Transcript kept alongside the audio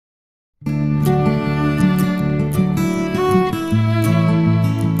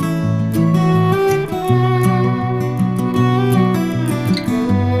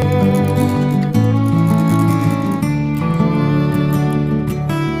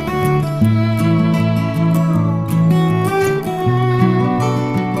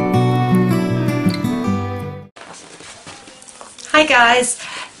guys,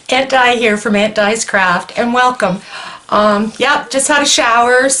 AuntDi here from AuntDi's Craft, and welcome. Yeah, just had a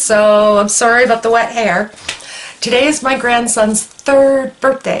shower, so I'm sorry about the wet hair. Today is my grandson's 3rd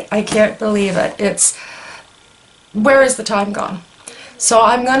birthday. I can't believe it. Where is the time gone? So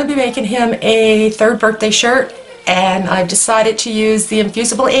I'm going to be making him a 3rd birthday shirt, and I've decided to use the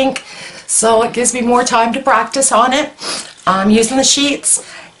Infusible ink, so it gives me more time to practice on it. I'm using the sheets,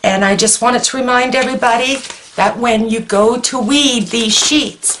 and I just wanted to remind everybody that when you go to weed these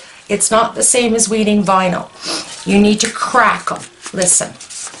sheets, it's not the same as weeding vinyl. You need to crack them. Listen.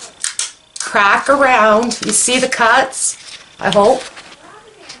 Crack around. You see the cuts? I hope.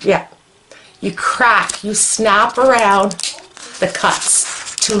 Yeah. You crack. You snap around the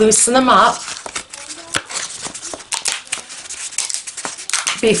cuts to loosen them up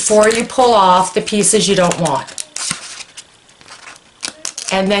before you pull off the pieces you don't want.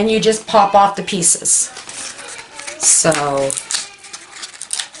 And then you just pop off the pieces. So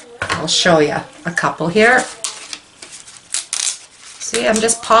I'll show you a couple here. See, I'm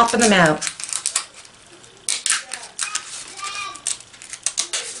just popping them out.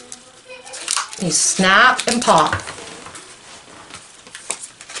 You snap and pop.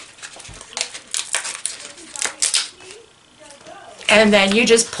 And then you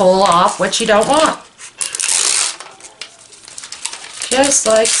just pull off what you don't want. Just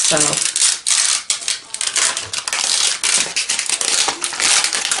like so.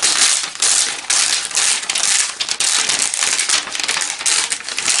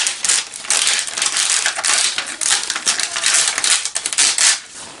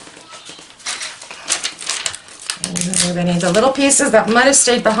 We're going to need the little pieces that might have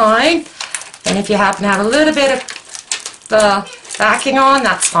stayed behind, and if you happen to have a little bit of the backing on,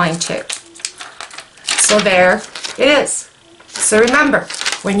 that's fine too. So there it is. So remember,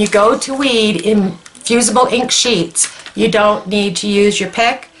 when you go to weed Infusible ink sheets, you don't need to use your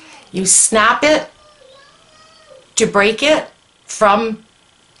pick. You snap it to break it from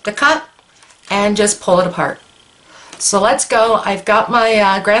the cut and just pull it apart. So let's go. I've got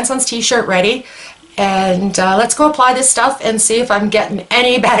my grandson's t-shirt ready. And let's go apply this stuff and see if I'm getting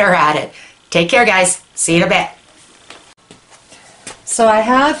any better at it. Take care, guys. See you in a bit. So I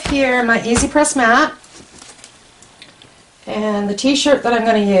have here my Easy Press mat and the t-shirt that I'm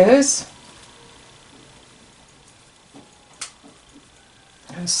going to use.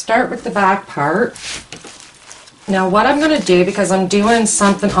 I'll start with the back part. Now what I'm going to do, because I'm doing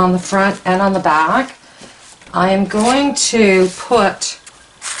something on the front and on the back, I am going to put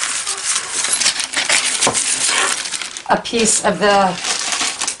a piece of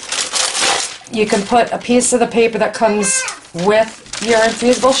you can put a piece of the paper that comes with your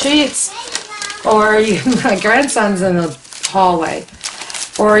Infusible sheets, or my grandson's in the hallway,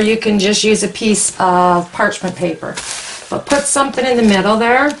 or you can just use a piece of parchment paper. But put something in the middle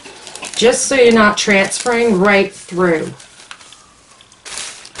there, just so you're not transferring right through.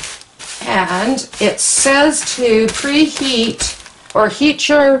 And it says to preheat or heat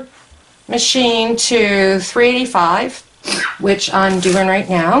your machine to 385, which I'm doing right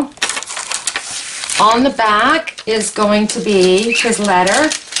now. On the back is going to be his letter,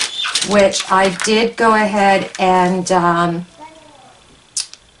 which I did go ahead and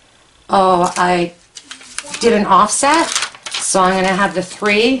I did an offset, so I'm going to have the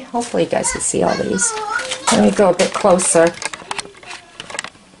 3. Hopefully you guys can see all these. Let me go a bit closer.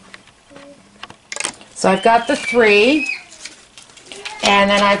 So I've got the 3.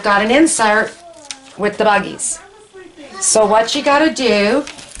 And then I've got an insert with the buggies. So what you got to do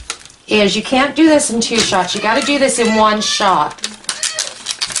is, you can't do this in 2 shots. You got to do this in 1 shot.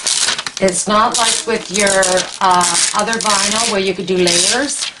 It's not like with your other vinyl where you could do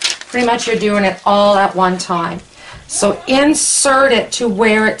layers. Pretty much you're doing it all at one time. So insert it to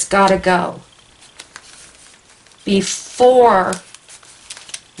where it's got to go before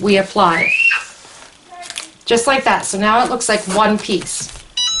we apply it. Just like that. So now it looks like 1 piece.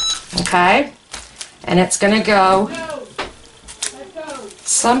 Okay? And it's going to go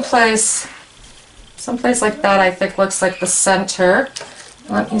someplace like that. I think looks like the center.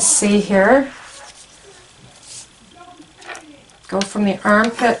 Let me see here. Go from the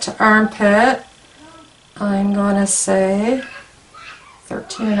armpit to armpit. I'm going to say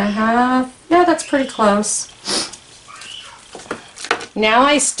 13.5. Yeah, that's pretty close. Now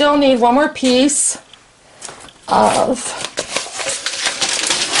I still need 1 more piece of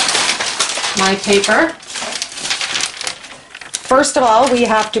my paper. First of all, we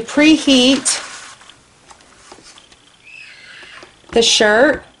have to preheat the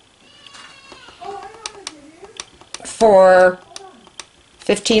shirt for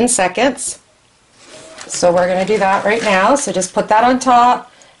 15 seconds. So we're going to do that right now. So just put that on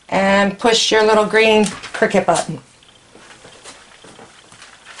top and push your little green Cricut button.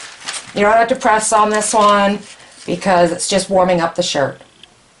 You don't have to press on this one because it's just warming up the shirt.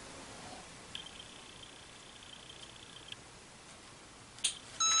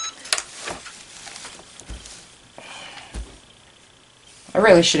 I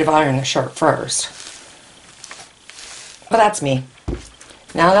really should have ironed the shirt first. But that's me.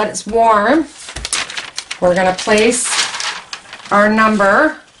 Now that it's warm, we're going to place our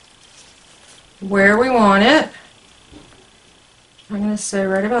number where we want it. I'm going to say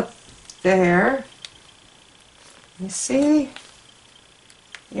right about there. You see?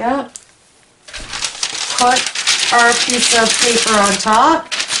 Yeah. Put our piece of paper on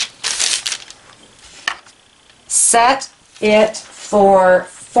top. Set it for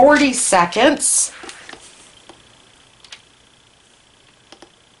 40 seconds.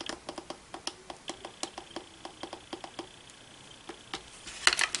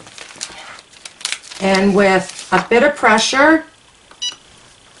 And with a bit of pressure,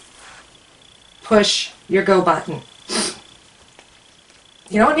 push your go button.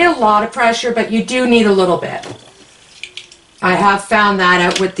 You don't need a lot of pressure, but you do need a little bit. I have found that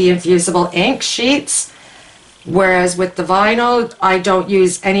out with the Infusible ink sheets, whereas with the vinyl, I don't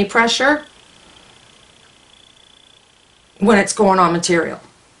use any pressure when it's going on material.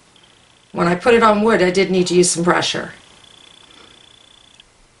 When I put it on wood, I did need to use some pressure.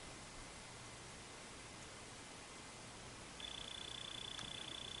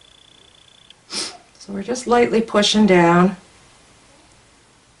 So we're just lightly pushing down.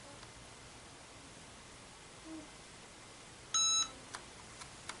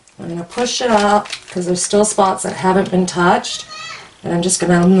 I'm going to push it up because there's still spots that haven't been touched. And I'm just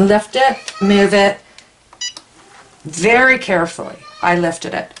going to lift it, move it very carefully. I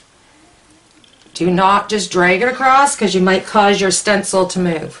lifted it. Do not just drag it across because you might cause your stencil to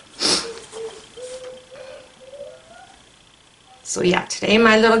move. So yeah, today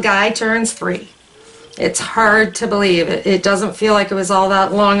my little guy turns 3. It's hard to believe. It doesn't feel like it was all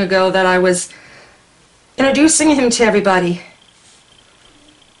that long ago that I was introducing him to everybody.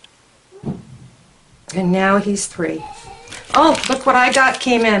 And now he's 3. Oh, look what I got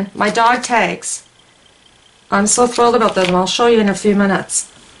came in. My dog tags. I'm so thrilled about them. I'll show you in a few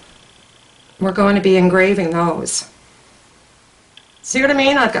minutes. We're going to be engraving those. See what I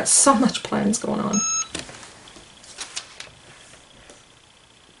mean? I've got so much plans going on.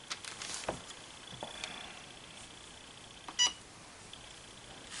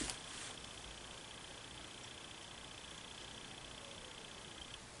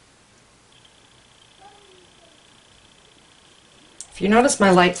 If you notice my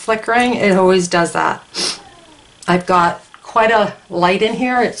light flickering, it always does that. I've got quite a light in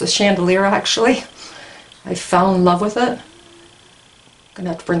here. It's a chandelier actually. I fell in love with it. I'm going to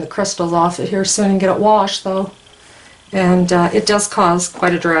have to bring the crystals off it here soon and get it washed though. And it does cause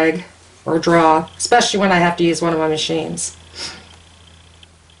quite a drag or draw, especially when I have to use one of my machines.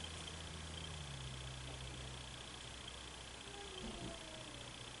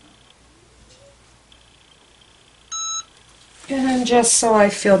 And just so I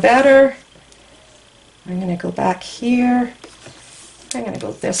feel better, I'm going to go back here. I'm going to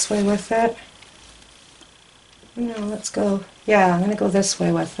go this way with it. No, let's go. Yeah, I'm going to go this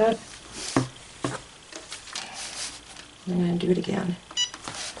way with it. I'm going to do it again.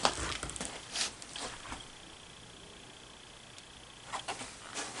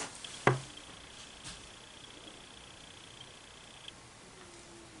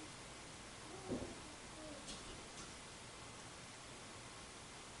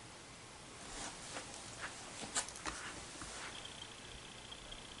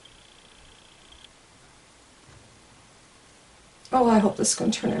 Oh, I hope this is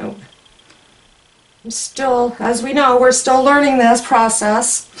going to turn out. I'm still, as we know, we're still learning this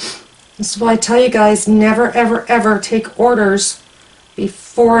process. This is why I tell you guys, never, ever, ever take orders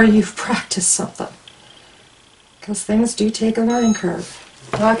before you've practiced something. Because things do take a learning curve.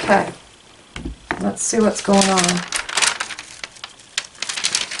 Okay, let's see what's going on.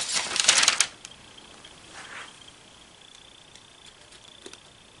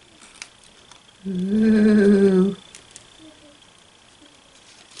 Ooh.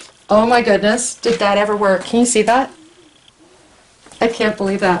 Oh my goodness, did that ever work? Can you see that? I can't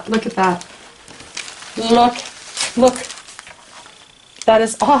believe that. Look at that. Look, look. That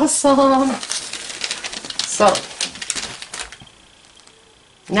is awesome. So,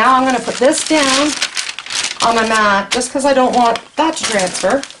 now I'm going to put this down on my mat, just because I don't want that to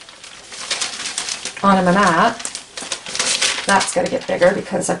transfer onto my mat. That's got to get bigger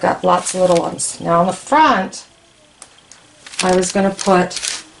because I've got lots of little ones. Now on the front, I was going to put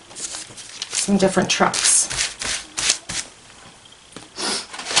some different trucks.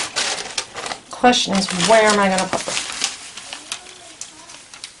 Question is, where am I going to put them?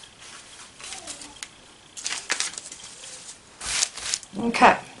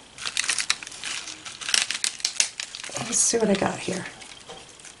 Okay. Let's see what I got here.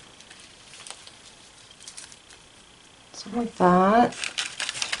 Something like that.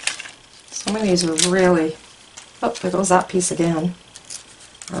 Some of these are really, oh, there goes that piece again,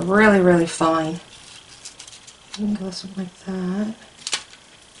 are really, really fine. You can go something like that.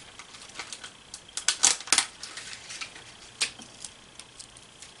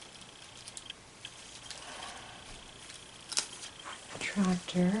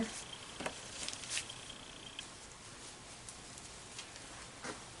 Tractor.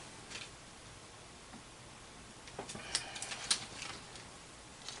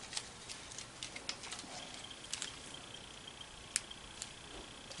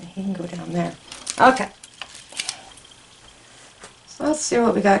 He can go down there. Okay. So let's see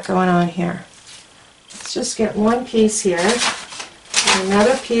what we got going on here. Let's just get one piece here, and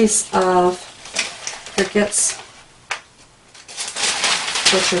another piece of Cricut's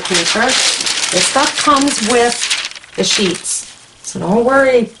butcher paper. This stuff comes with the sheets, so don't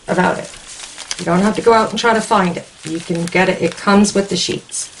worry about it. You don't have to go out and try to find it. You can get it. It comes with the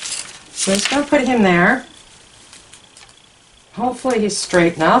sheets. So I'm just going to put him there. Hopefully he's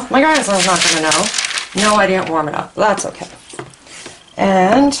straight enough. My grandson's not going to know. No, I didn't warm it up. That's okay.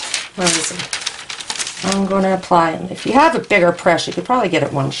 And where is he? I'm going to apply him. If you have a bigger press, you could probably get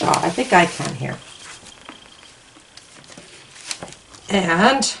it one shot. I think I can here.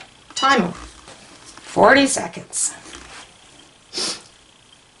 And time him. 40 seconds.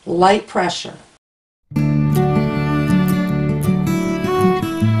 Light pressure.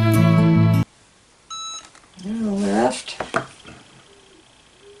 Lift.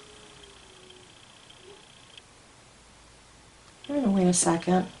 I'm gonna wait a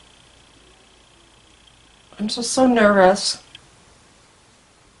second. I'm just so nervous.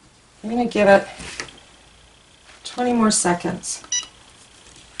 I'm gonna give it 20 more seconds.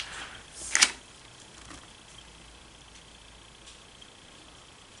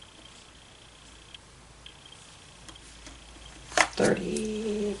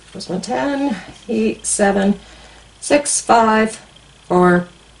 Where's my 10, 8, 7, 6, 5, 4,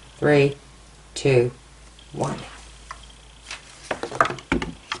 3, 2, 1.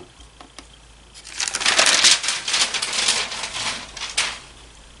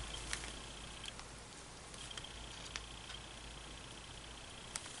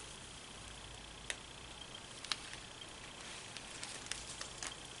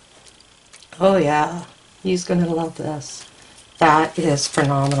 Oh yeah, he's going to love this. That is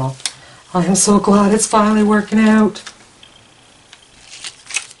phenomenal. I am so glad it's finally working out.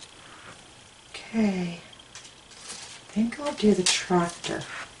 Okay, I think I'll do the tractor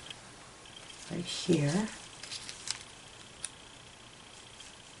right here.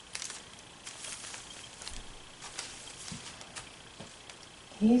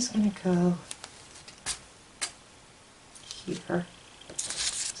 He's going to go here.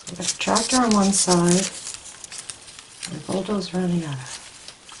 So we've got the tractor on one side and the bulldozer on the other.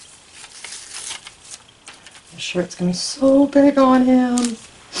 I'm sure it's going to be so big on him. He's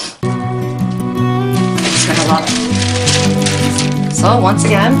going to love it. So once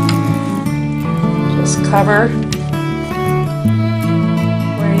again, just cover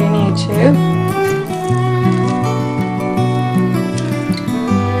where you need to.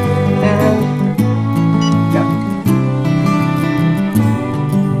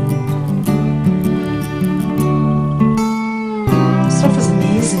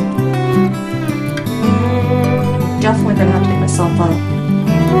 Definitely going to have to get myself a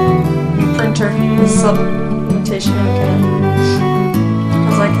printer with sub-limitation ink in it,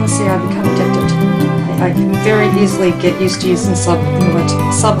 because I can see I become addicted. I can very easily get used to using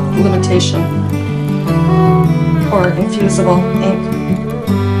sub-limitation or Infusible ink.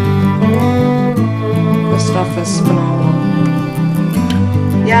 This stuff is phenomenal.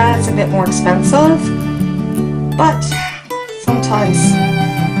 Yeah, it's a bit more expensive, but sometimes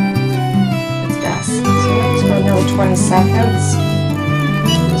it's best. So just for another 20 seconds,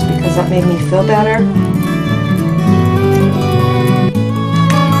 just because that made me feel better.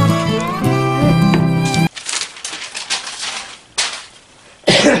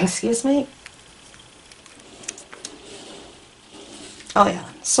 Excuse me. Oh yeah,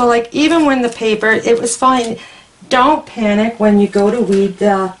 so like even when the paper, it was fine. Don't panic when you go to weed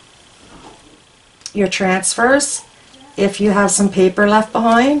your transfers. if you have some paper left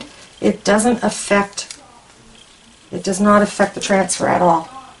behind, it does not affect the transfer at all.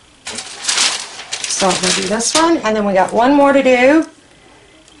 So I'm going to do this one, and then we got one more to do,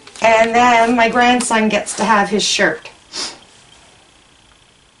 and then my grandson gets to have his shirt.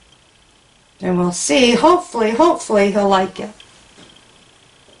 And we'll see, hopefully he'll like it.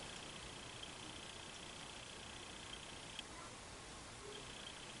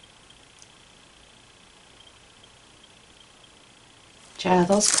 Yeah,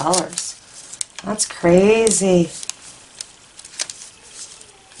 those colors. That's crazy.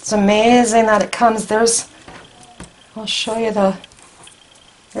 It's amazing that it comes. I'll show you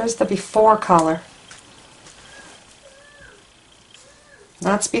there's the before color.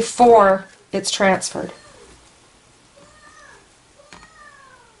 That's before it's transferred.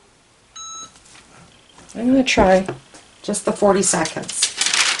 I'm going to try just the 40 seconds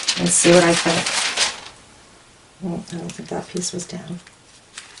and see what I think. Oh, I don't think that piece was down.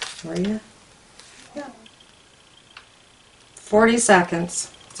 Were you? Yeah. 40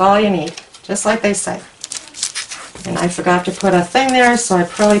 seconds. That's all you need, just like they say. And I forgot to put a thing there, so I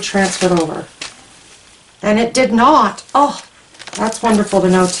probably transferred over. And it did not. Oh, that's wonderful to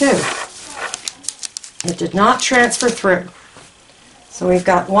know too. It did not transfer through. So we've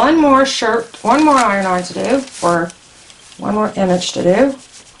got one more iron-on to do, or one more image to do.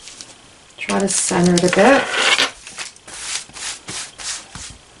 Try to center it a bit.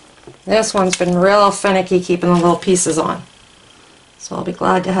 This one's been real finicky keeping the little pieces on. So I'll be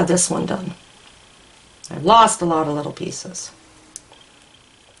glad to have this one done. I've lost a lot of little pieces.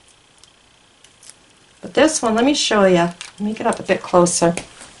 But this one, let me show you. Let me get up a bit closer.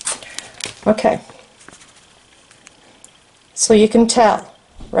 Okay. So you can tell,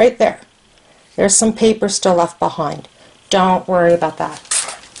 right there, there's some paper still left behind. Don't worry about that.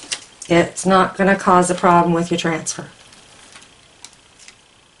 It's not going to cause a problem with your transfer.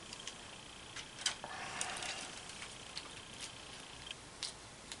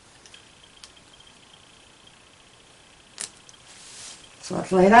 So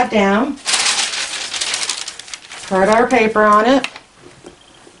let's lay that down, put our paper on it,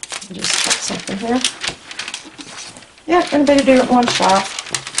 just put something here. Yeah, I'm going to do it in one shot,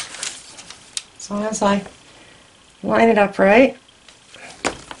 as long as I line it up right,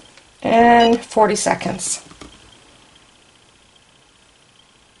 and 40 seconds.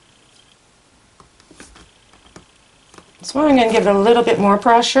 This one I'm going to give it a little bit more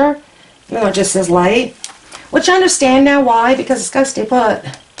pressure, even though it just says light. Which I understand now why, because it's got to stay put.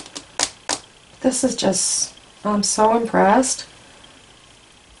 This is just, I'm so impressed.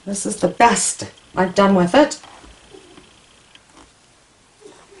 This is the best I've done with it.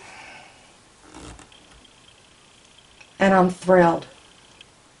 And I'm thrilled.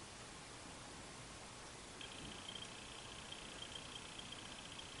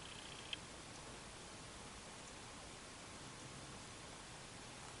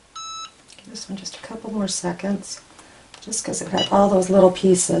 This one just a couple more seconds, just because it had all those little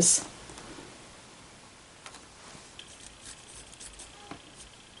pieces.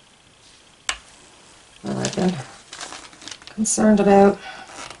 Well, I've been concerned about.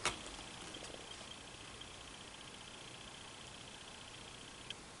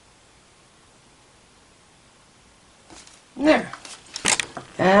 There.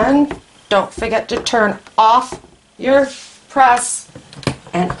 And don't forget to turn off your press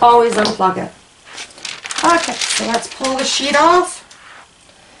and always unplug it. Okay, so let's pull the sheet off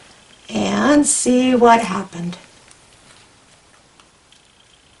and see what happened.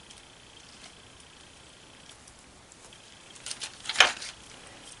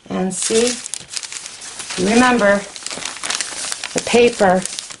 And see, remember, the paper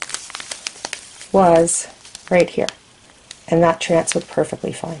was right here, and that transferred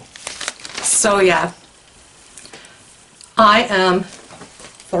perfectly fine. So yeah, I am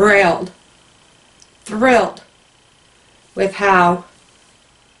thrilled with how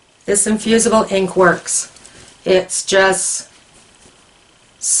this Infusible ink works. It's just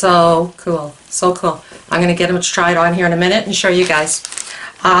so cool, so cool. I'm going to get them to try it on here in a minute and show you guys.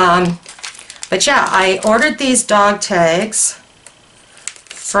 But yeah, I ordered these dog tags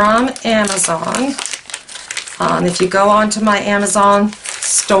from Amazon. If you go onto my Amazon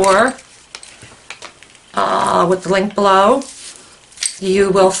store with the link below, you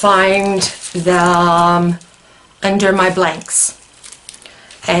will find them under my blanks.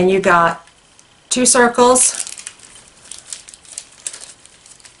 And you got 2 circles,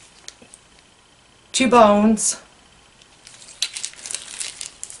 2 bones,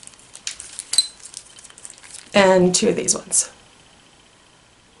 and 2 of these ones.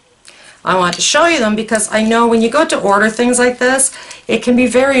 I want to show you them because I know when you go to order things like this, it can be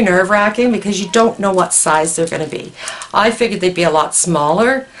very nerve-wracking because you don't know what size they're going to be. I figured they'd be a lot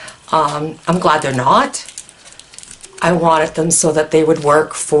smaller. I'm glad they're not. I wanted them so that they would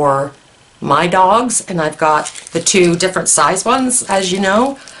work for my dogs, and I've got the 2 different size ones, as you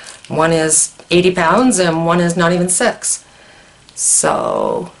know. One is 80 pounds and one is not even 6.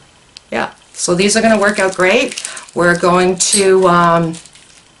 So, yeah. So these are going to work out great. We're going to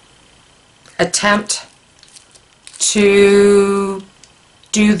attempt to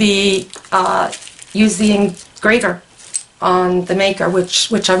do the use the engraver on the maker,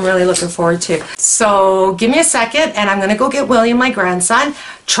 which I'm really looking forward to. So give me a second and I'm going to go get William, my grandson,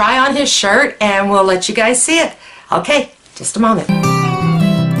 try on his shirt, and we'll let you guys see it. Okay, just a moment.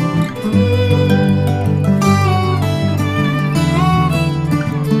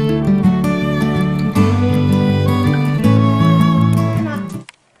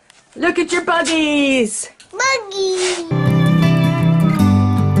 Look at your buggies! Buggy!